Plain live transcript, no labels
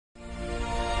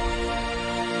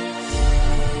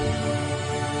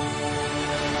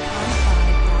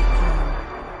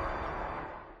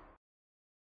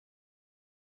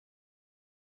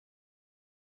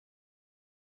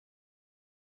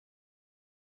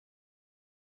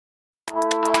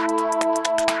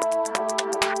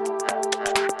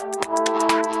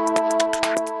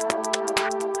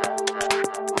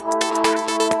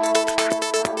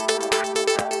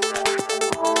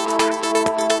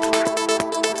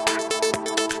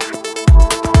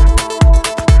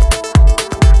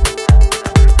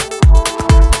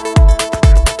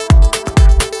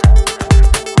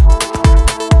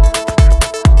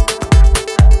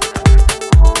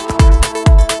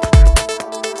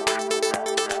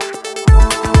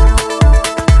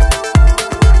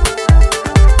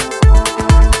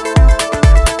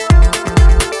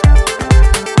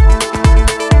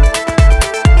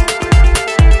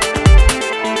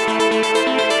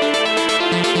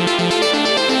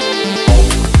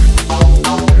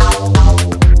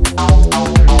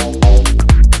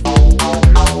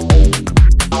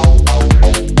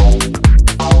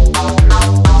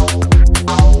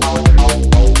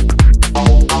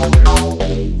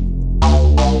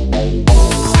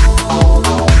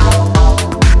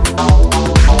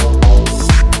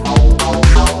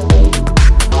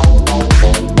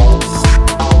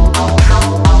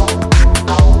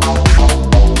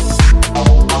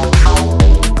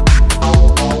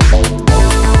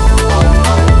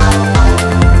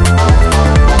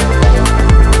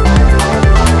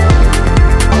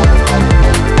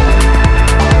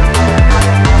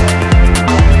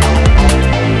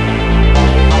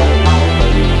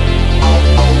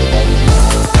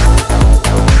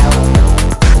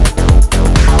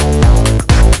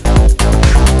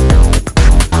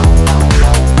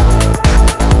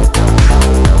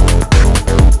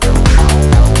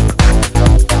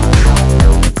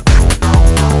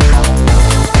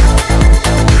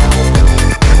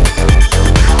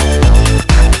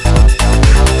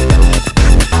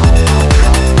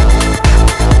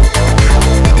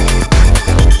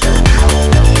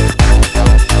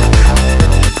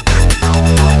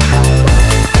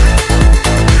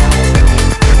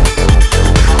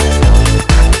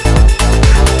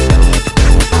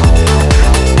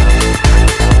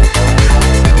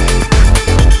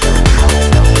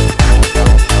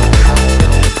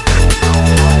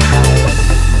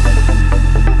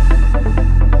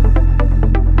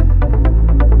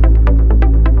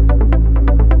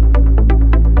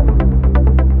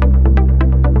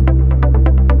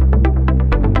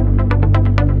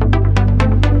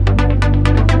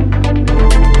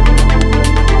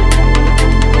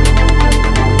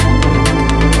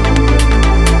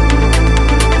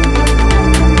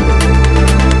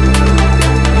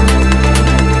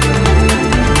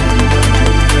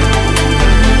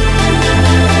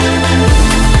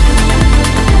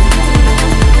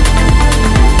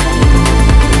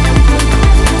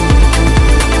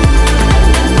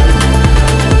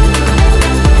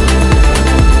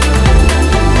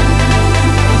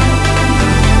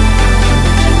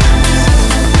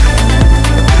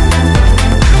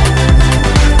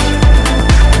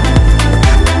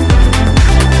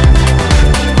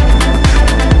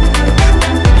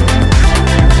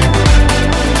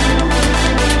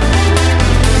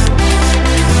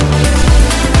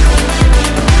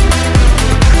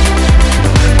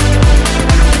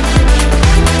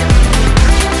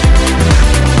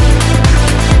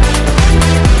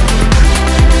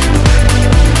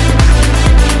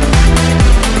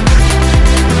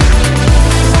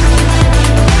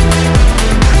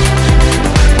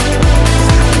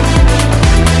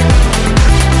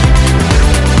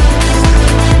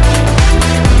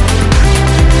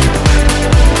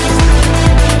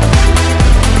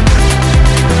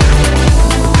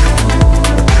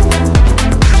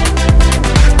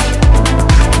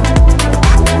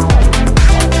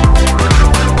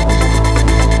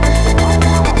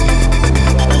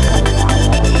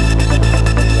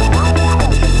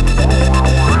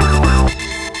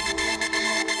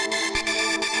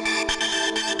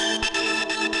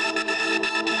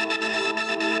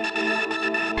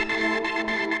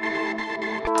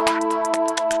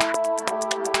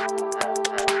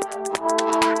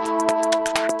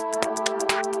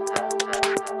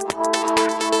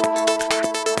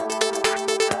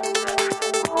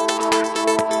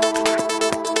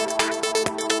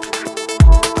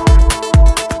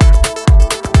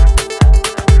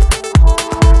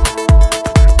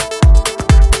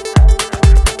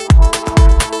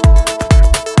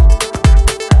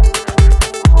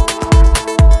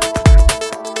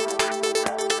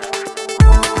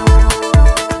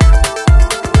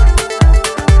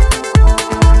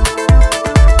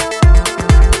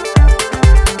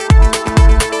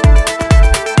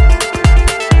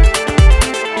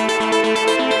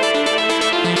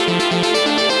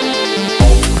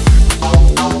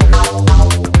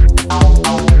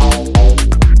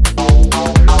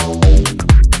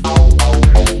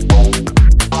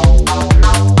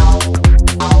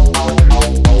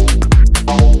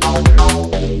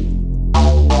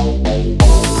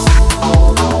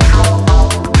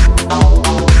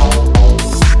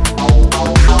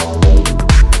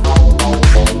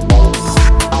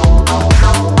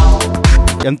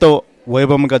ఎంతో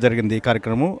వైభవంగా జరిగింది ఈ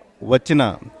కార్యక్రమం. వచ్చిన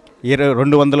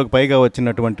 200లకు పైగా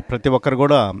వచ్చినటువంటి ప్రతి ఒక్కరు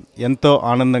కూడా ఎంతో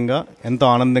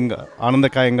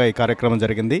ఆనందకాయంగా ఈ కార్యక్రమం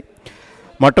జరిగింది.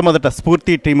 మొట్టమొదట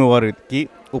స్ఫూర్తి టీము వారికి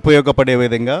ఉపయోగపడే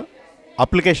విధంగా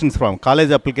applications form,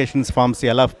 college applications forms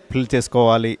ఎలా ఫిల్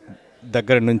చేసుకోవాలి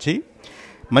దగ్గర నుంచి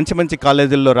మంచి మంచి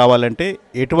కాలేజీల్లో రావాలంటే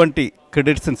ఎటువంటి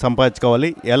క్రెడిట్స్ని సంపాదించుకోవాలి,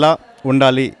 ఎలా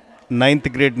ఉండాలి, 9th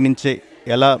గ్రేడ్ నుంచే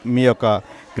ఎలా మీ యొక్క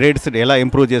గ్రేడ్స్ ఎలా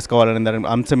ఇంప్రూవ్ చేసుకోవాలనే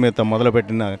దాని అంశం మీద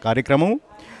మొదలుపెట్టిన కార్యక్రమం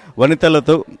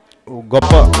వనితలతో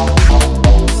గొప్ప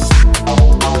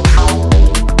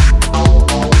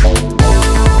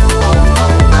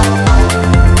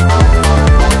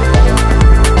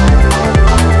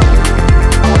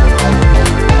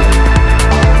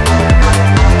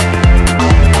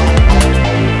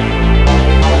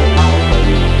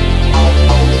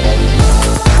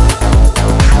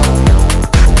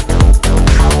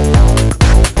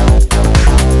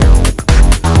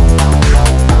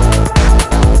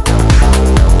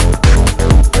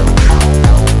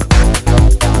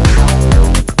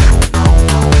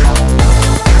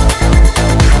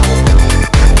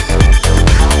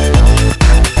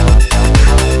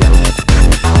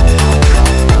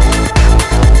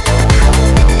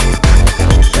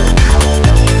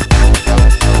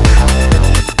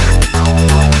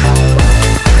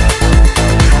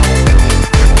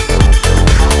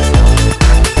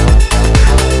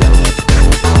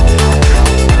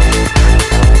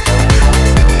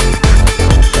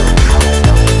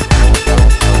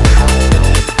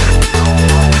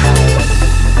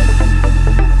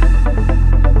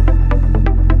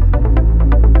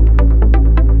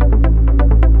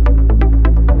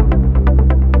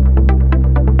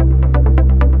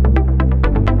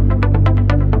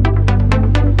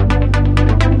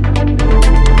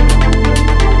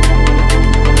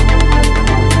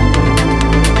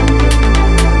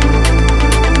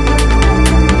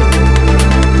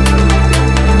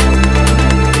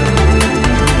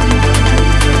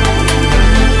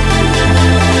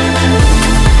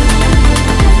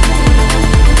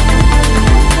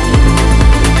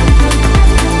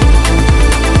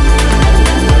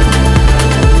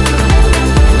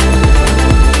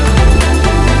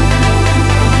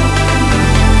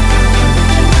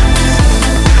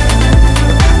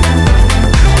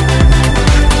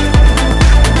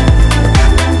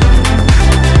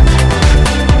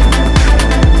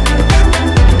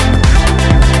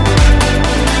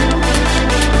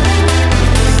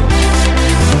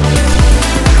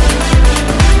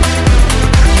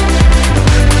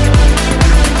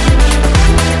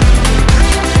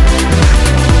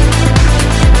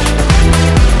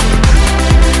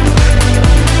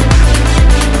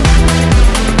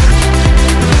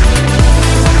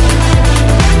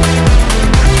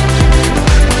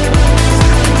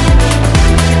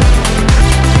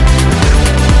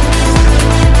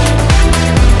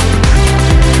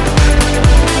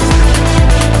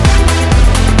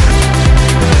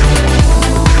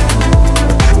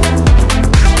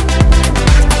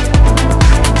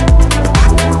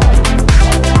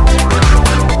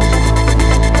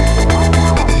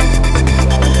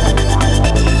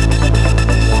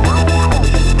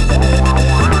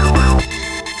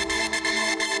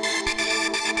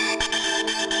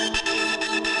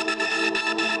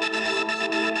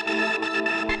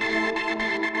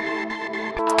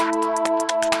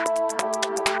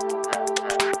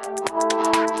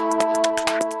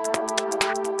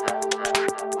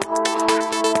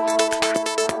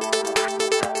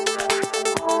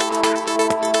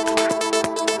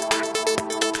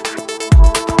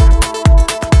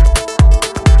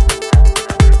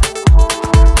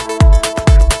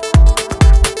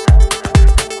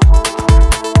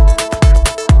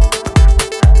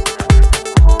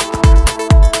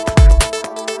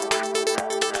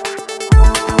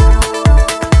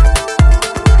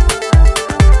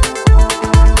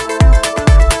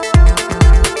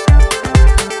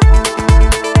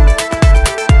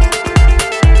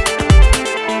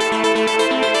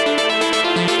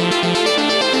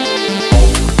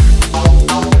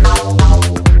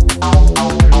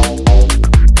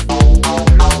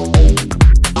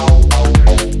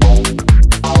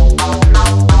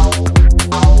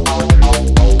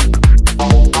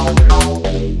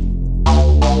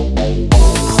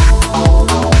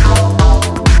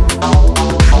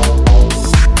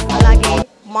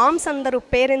మామ్స్ అందరూ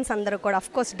పేరెంట్స్ అందరూ కూడా అఫ్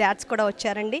కోర్స్ డాడ్స్ కూడా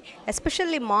వచ్చారండి.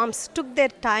 Especially moms took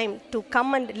there time to come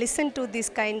and listen to this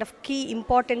kind of key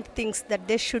important things that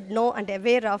they should know and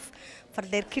aware of for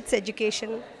their kids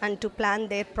education and to plan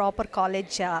there proper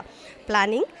college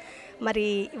planning. మరి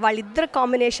వాళ్ళిద్దరు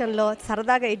కాంబినేషన్లో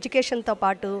సరదాగా ఎడ్యుకేషన్తో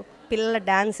పాటు పిల్లల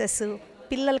dances,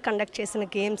 పిల్లలు conduct చేసిన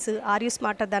games, are you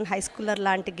smarter than high స్కూలర్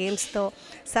లాంటి గేమ్స్తో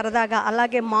సరదాగా,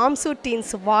 అలాగే మామ్స్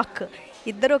టీన్స్ వాక్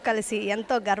ఇద్దరూ కలిసి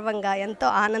ఎంతో గర్వంగా, ఎంతో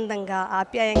ఆనందంగా,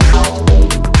 ఆప్యాయంగా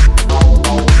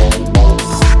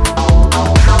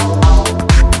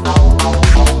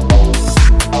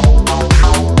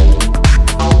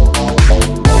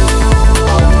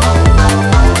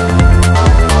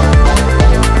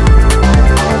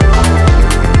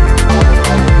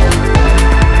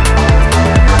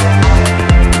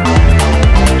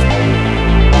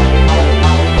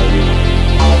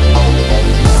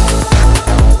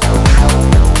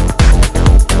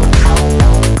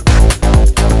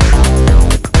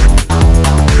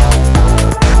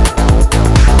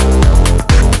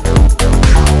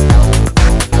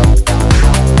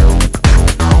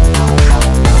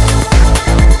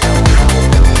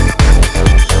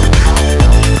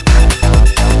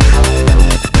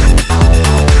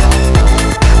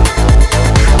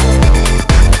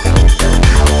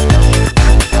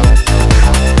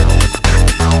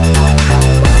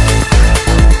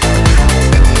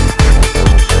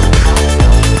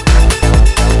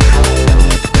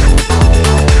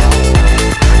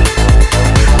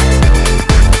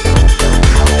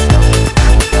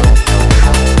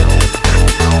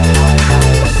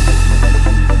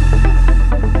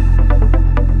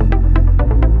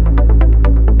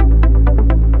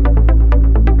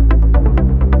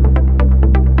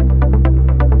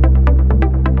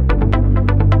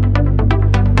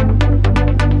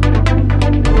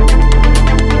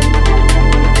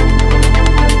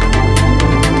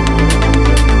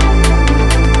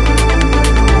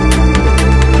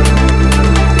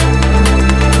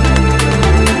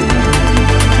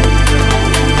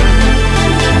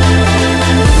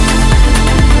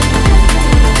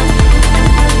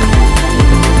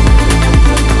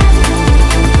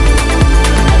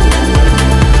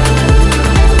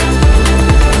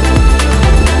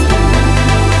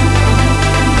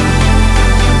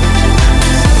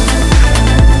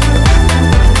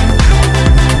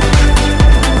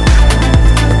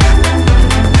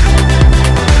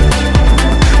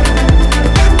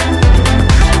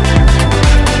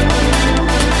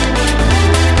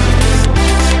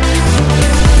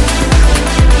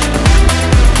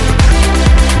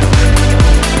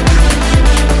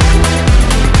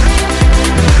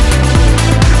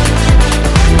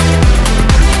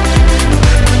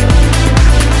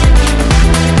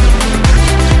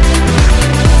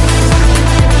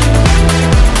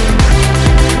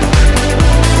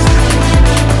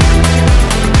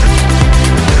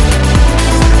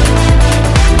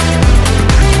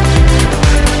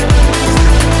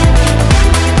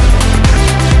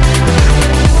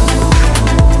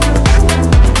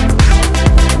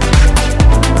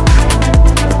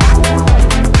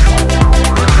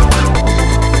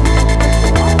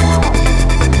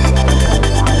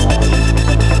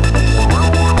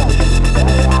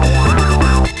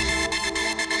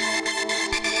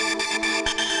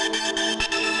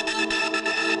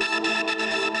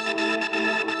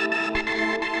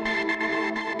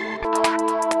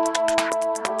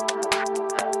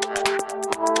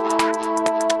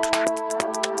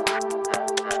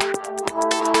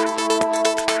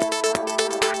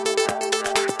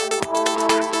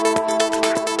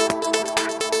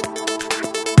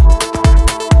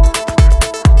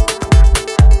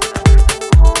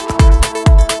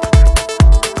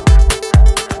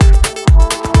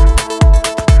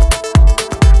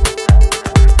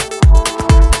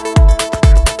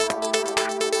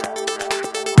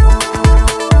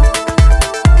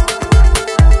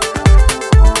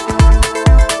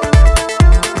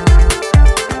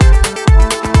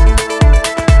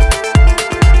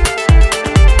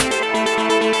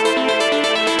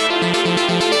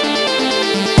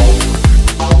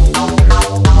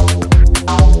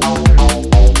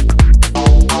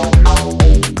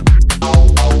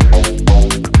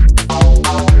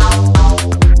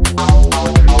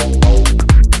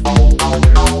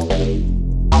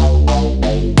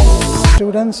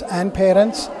students and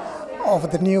parents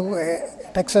of the new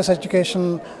Texas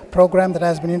education program that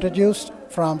has been introduced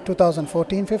from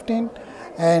 2014-15,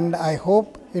 and I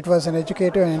hope it was an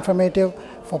educative and informative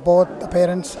for both the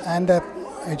parents and the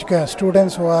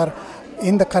students who are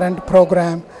in the current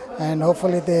program, and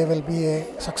hopefully they will be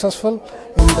successful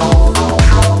in the